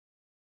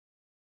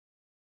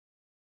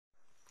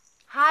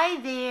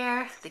Hi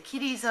there. The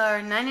kitties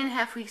are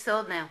 9.5 weeks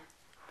old now.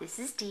 This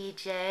is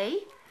DJ.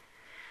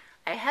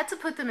 I had to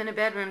put them in a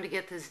bedroom to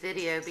get this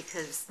video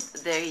because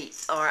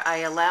I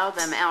allow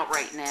them out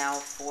right now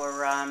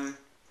for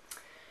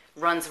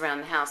runs around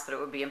the house, but it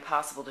would be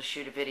impossible to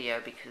shoot a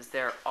video because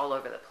they're all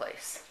over the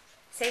place.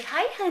 Say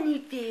hi, honey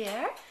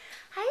bear.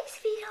 Hi,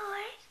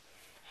 sweetheart.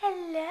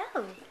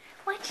 Hello.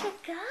 What you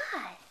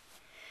got?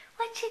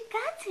 What you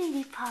got,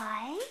 sweetie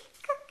pie?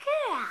 Good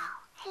girl.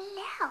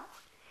 Hello.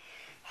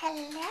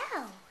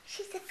 Hello.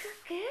 She's a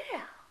good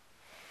girl.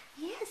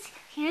 Yes,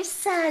 here's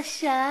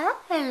Sasha.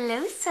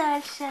 Hello,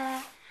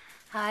 Sasha.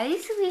 Hi,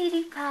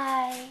 sweetie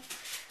pie.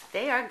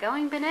 They are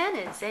going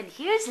bananas. And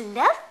here's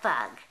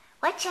Lovebug.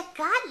 What you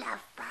got,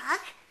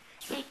 Lovebug?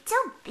 You're so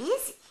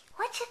busy.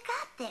 What you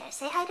got there?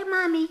 Say hi to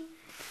Mommy.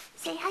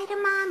 Say hi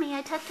to Mommy.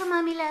 I talked to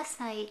Mommy last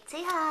night.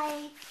 Say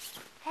hi.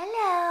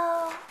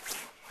 Hello.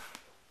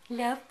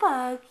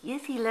 Lovebug.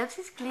 Yes, he loves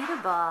his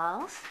glitter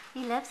balls.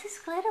 He loves his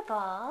glitter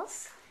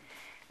balls.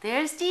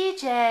 There's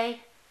DJ.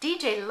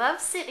 DJ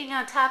loves sitting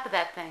on top of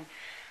that thing,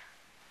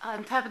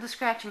 on top of the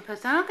scratching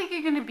post. I don't think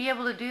you're going to be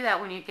able to do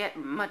that when you get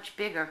much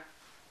bigger.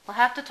 We'll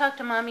have to talk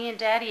to Mommy and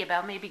Daddy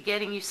about maybe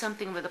getting you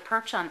something with a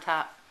perch on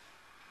top.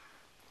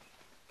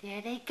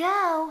 There they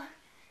go.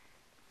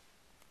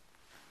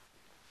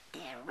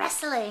 They're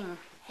wrestling.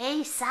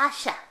 Hey,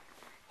 Sasha.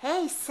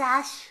 Hey,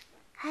 Sash.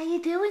 How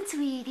you doing,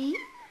 sweetie?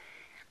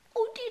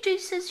 Oh, DJ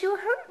says you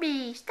hurt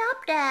me.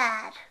 Stop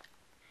that.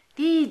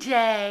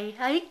 DJ.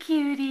 Hi,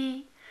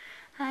 cutie.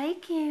 Hi,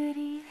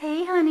 cutie.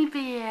 Hey, honey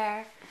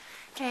bear.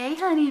 Hey,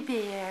 honey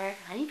bear.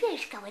 Honey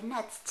bear's going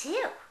nuts,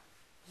 too.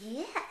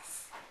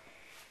 Yes.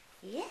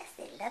 Yes,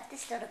 they love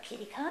this little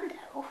kitty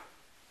condo.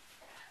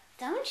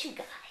 Don't you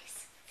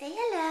guys? Say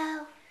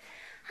hello.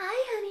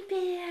 Hi, honey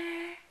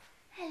bear.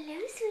 Hello,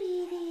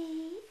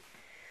 sweetie.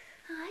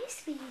 Hi,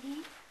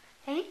 sweetie.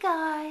 Hey,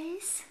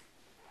 guys.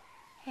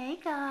 Hey,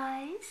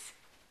 guys.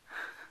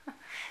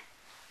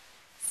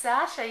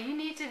 Sasha, you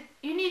need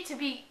to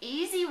be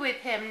easy with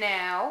him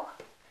now.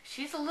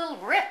 She's a little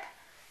rip.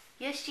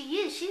 Yes, she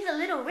is. She's a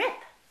little rip.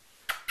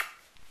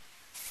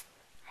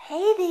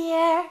 Hey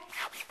there.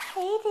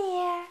 Hey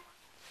there.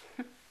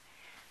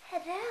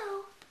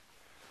 Hello.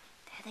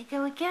 There they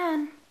go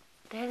again.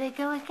 There they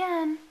go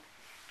again.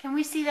 Can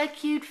we see that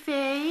cute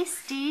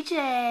face?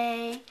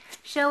 DJ,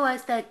 show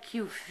us that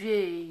cute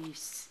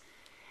face.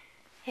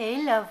 Hey,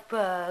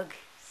 Lovebug.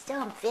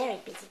 Still, I'm very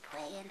busy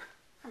playing.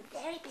 I'm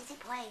very busy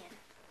playing.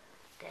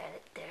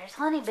 There's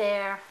Honey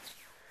Bear.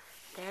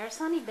 There's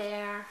Honey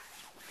Bear.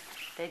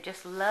 They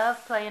just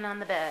love playing on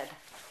the bed.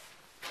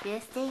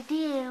 Yes, they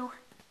do.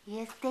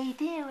 Yes, they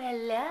do.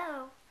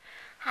 Hello.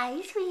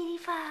 Hi,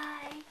 sweetie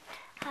pie.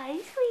 Hi,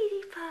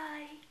 sweetie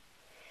pie.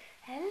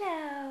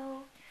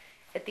 Hello.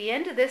 At the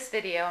end of this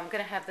video, I'm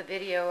going to have the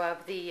video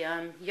of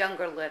the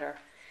younger litter.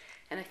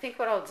 And I think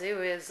what I'll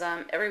do is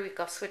every week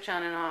I'll switch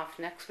on and off.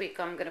 Next week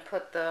I'm going to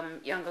put the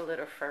younger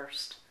litter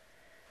first.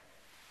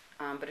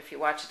 But if you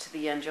watch it to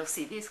the end, you'll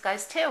see these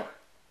guys too.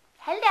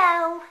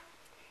 Hello.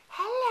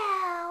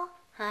 Hello.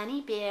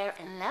 Honey Bear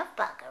and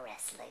Lovebug are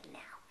wrestling now.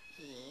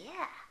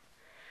 Yeah.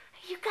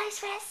 Are you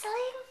guys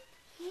wrestling?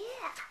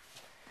 Yeah.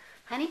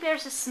 Honey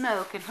Bear's a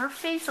smoke, and her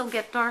face will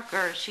get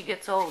darker as she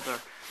gets older.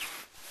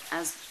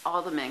 As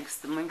all the minks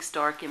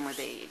darken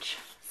with age.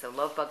 So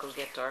Lovebug will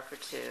get darker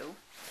too.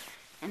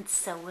 And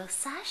so will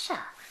Sasha.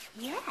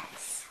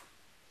 Yes.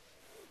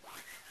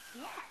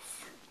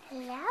 Yes.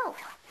 Hello.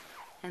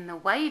 And the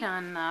white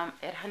on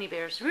at Honey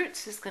Bear's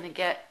roots is going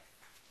to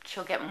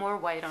she'll get more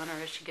white on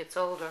her as she gets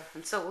older.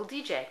 And so will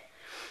DJ.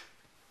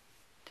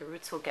 The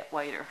roots will get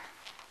whiter.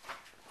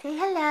 Say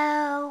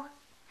hello.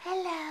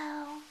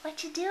 Hello.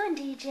 What you doing,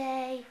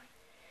 DJ?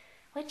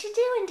 What you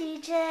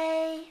doing,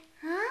 DJ?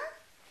 Huh?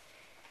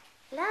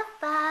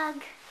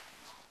 Lovebug.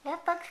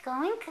 Lovebug's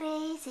going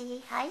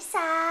crazy. Hi,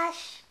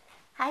 Sash.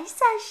 Hi,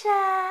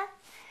 Sasha.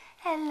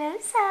 Hello,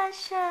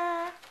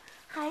 Sasha.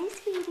 Hi,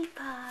 sweetie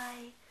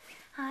pie.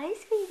 Hi,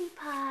 sweetie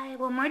pie.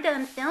 When we're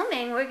done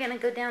filming, we're going to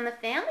go down the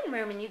family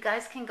room and you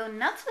guys can go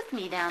nuts with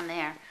me down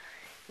there.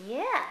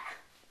 Yeah.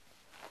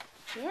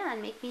 Yeah,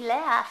 and make me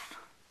laugh.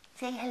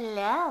 Say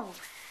hello.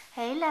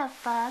 Hey,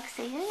 Lovebug.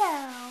 Say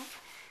hello.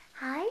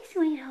 Hi,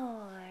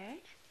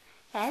 sweetheart.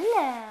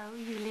 Hello,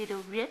 you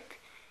little rip.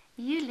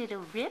 You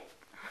little rip.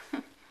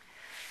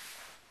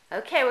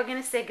 Okay, we're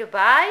going to say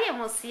goodbye and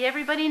we'll see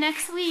everybody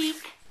next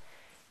week.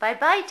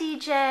 Bye-bye,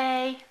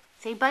 DJ.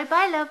 Say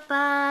bye-bye,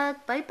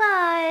 Lovebug.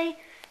 Bye-bye.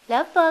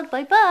 Lovebug,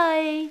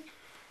 bye-bye.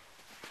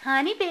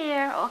 Honey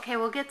Bear. Okay,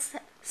 we'll get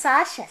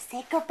Sasha.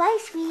 Say goodbye,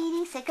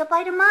 sweetie. Say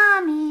goodbye to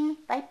Mommy.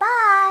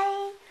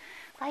 Bye-bye.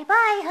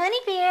 Bye-bye, Honey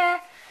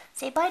Bear.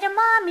 Say bye to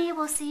Mommy.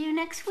 We'll see you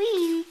next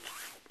week.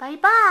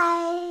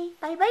 Bye-bye.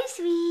 Bye-bye,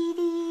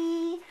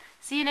 sweetie.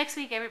 See you next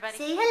week, everybody.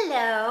 Say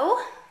hello.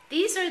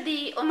 These are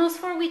the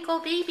almost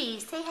 4-week-old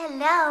babies. Say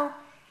hello.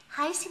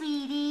 Hi,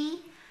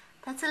 sweetie.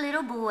 That's a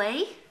little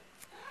boy.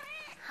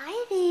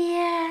 Hi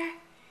there.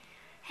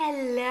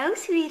 Hello,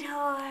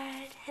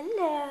 sweetheart.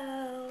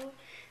 Hello.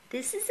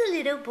 This is a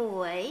little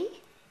boy.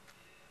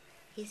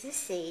 He's a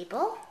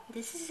sable.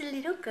 This is a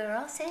little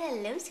girl. Say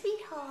hello,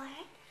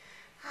 sweetheart.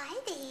 Hi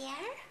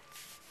there.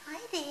 Hi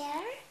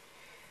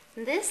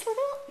there. This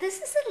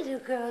is a little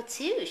girl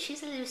too.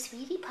 She's a little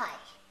sweetie pie.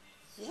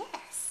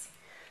 Yes.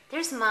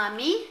 There's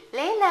Mommy.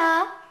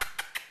 Layla.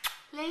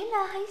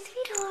 Layla, hi,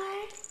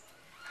 sweetheart.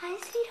 Hi,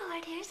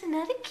 sweetheart. Here's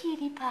another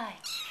cutie pie.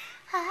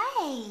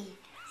 Hi.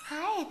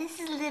 Hi, this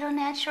is a little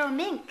natural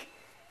mink.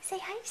 Say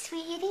hi,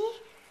 sweetie.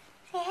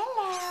 Say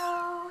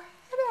hello.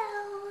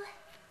 Hello.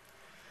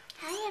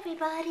 Hi,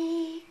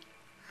 everybody.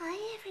 Hi,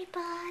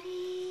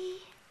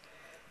 everybody.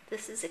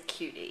 This is a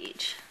cute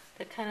age.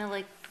 They're kind of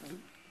like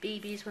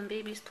babies when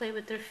babies play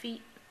with their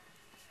feet.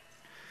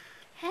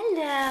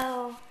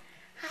 Hello.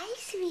 Hi,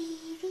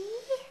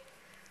 sweetie.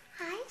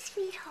 Hi,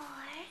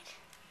 sweetheart.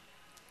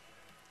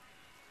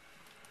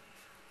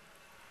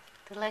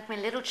 They're like my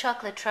little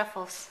chocolate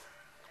truffles.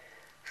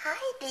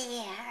 Hi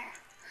there.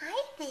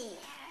 Hi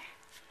there.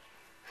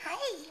 Hi,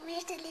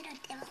 where's the little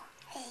devil?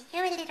 Hey,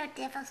 you're a little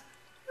devil.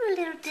 You're a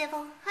little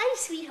devil. Hi,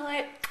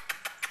 sweetheart.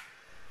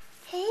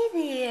 Hey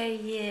there,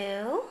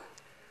 you.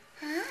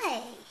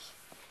 Hi.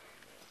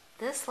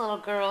 This little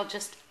girl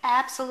just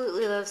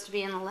absolutely loves to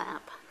be in the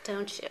lap,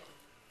 don't you?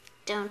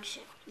 Don't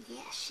you?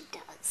 Yes, she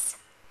does.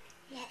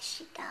 Yes,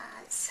 she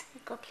does.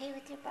 You go play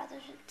with your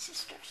brothers and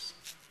sisters.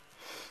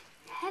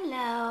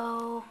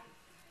 Hello.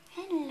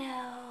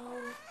 Hello.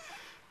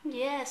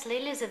 Yes,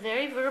 Layla's a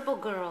very verbal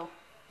girl,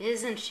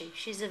 isn't she?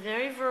 She's a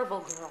very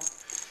verbal girl.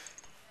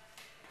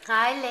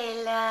 Hi,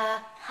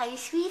 Layla. Hi,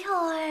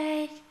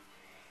 sweetheart.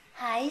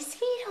 Hi,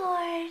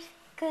 sweetheart.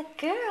 Good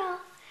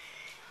girl.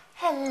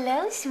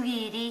 Hello,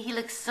 sweetie. He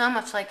looks so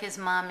much like his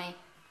mommy,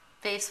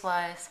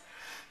 face-wise.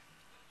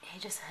 He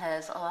just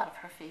has a lot of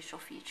her facial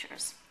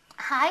features.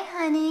 Hi,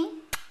 honey.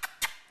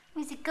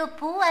 He's a good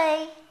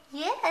boy.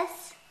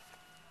 Yes.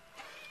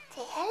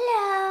 Say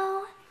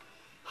hello.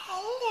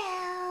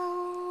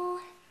 Hello.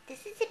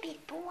 This is a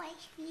big boy.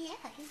 Yeah,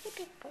 he's a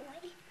big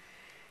boy.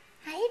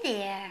 Hi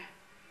there.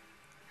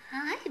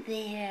 Hi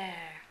there.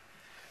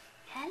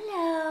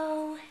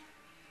 Hello.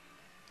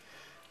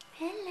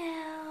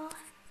 Hello.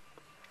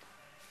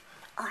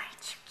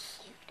 Aren't you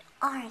cute?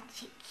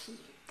 Aren't you cute?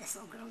 This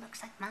little girl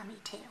looks like Mommy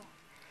too.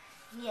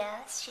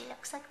 Yes, she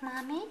looks like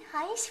Mommy.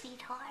 Hi,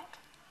 sweetheart.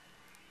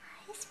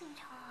 Hi,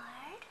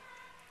 sweetheart.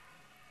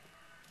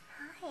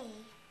 Hi.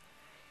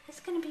 It's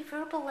gonna be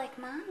verbal like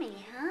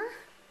Mommy, huh?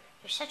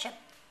 You're such a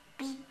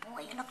big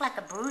boy. You look like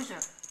a bruiser.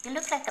 You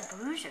look like a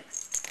bruiser.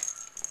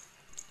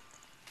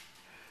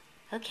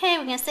 Okay,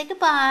 we're gonna say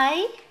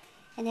goodbye,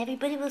 and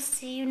everybody will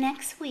see you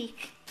next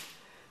week.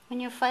 When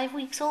you're 5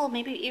 weeks old,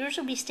 maybe your ears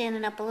will be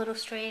standing up a little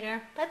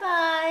straighter.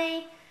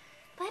 Bye-bye.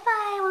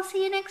 Bye-bye. We'll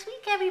see you next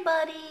week,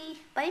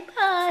 everybody.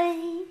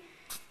 Bye-bye.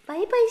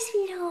 Bye-bye,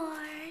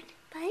 sweetheart.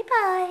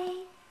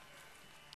 Bye-bye.